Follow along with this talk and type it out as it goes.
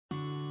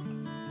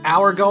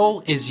Our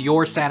goal is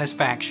your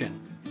satisfaction.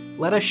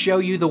 Let us show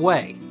you the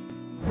way.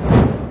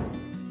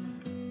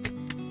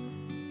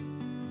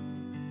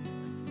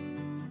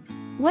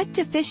 What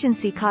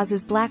deficiency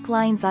causes black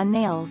lines on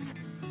nails?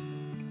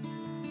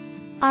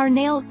 Our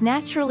nails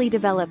naturally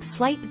develop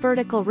slight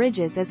vertical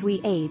ridges as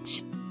we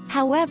age.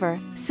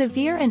 However,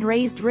 severe and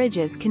raised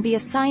ridges can be a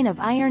sign of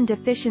iron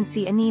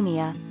deficiency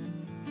anemia.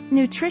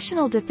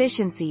 Nutritional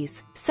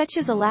deficiencies, such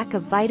as a lack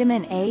of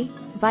vitamin A,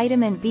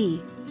 vitamin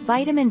B,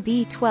 vitamin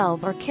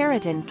B12 or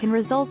keratin can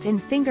result in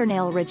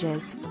fingernail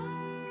ridges.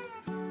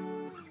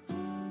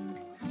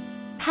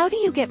 How do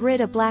you get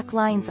rid of black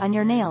lines on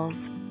your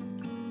nails?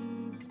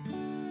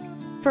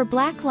 For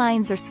black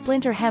lines or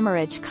splinter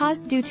hemorrhage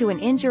caused due to an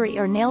injury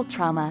or nail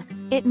trauma,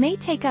 it may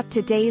take up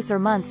to days or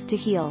months to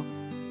heal.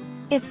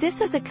 If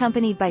this is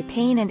accompanied by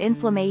pain and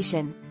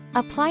inflammation,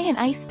 apply an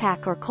ice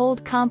pack or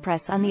cold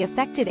compress on the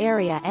affected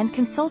area and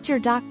consult your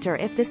doctor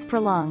if this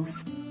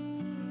prolongs.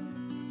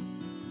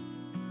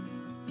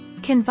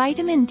 Can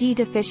vitamin D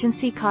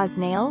deficiency cause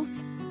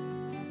nails?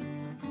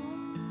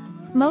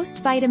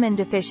 Most vitamin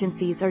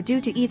deficiencies are due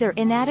to either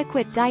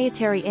inadequate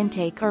dietary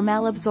intake or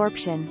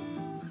malabsorption.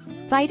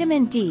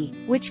 Vitamin D,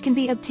 which can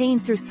be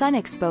obtained through sun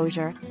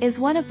exposure, is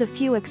one of the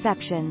few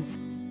exceptions.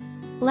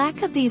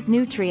 Lack of these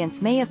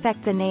nutrients may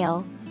affect the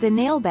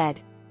nail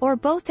bed, or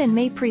both, and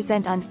may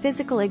present on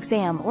physical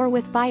exam or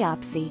with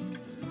biopsy.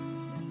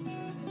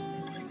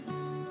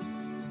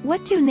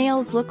 What do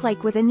nails look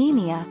like with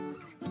anemia?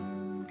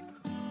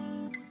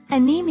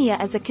 Anemia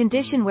is a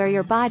condition where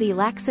your body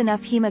lacks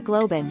enough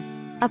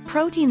hemoglobin, a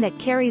protein that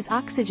carries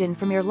oxygen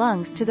from your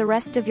lungs to the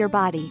rest of your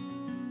body.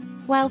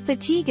 While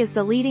fatigue is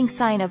the leading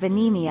sign of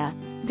anemia,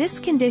 this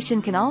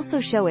condition can also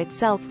show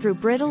itself through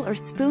brittle or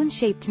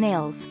spoon-shaped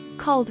nails,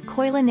 called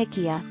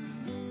koilonychia.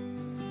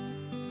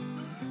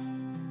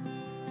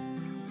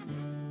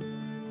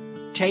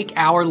 Take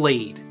our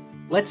lead.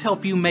 Let's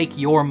help you make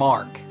your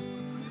mark.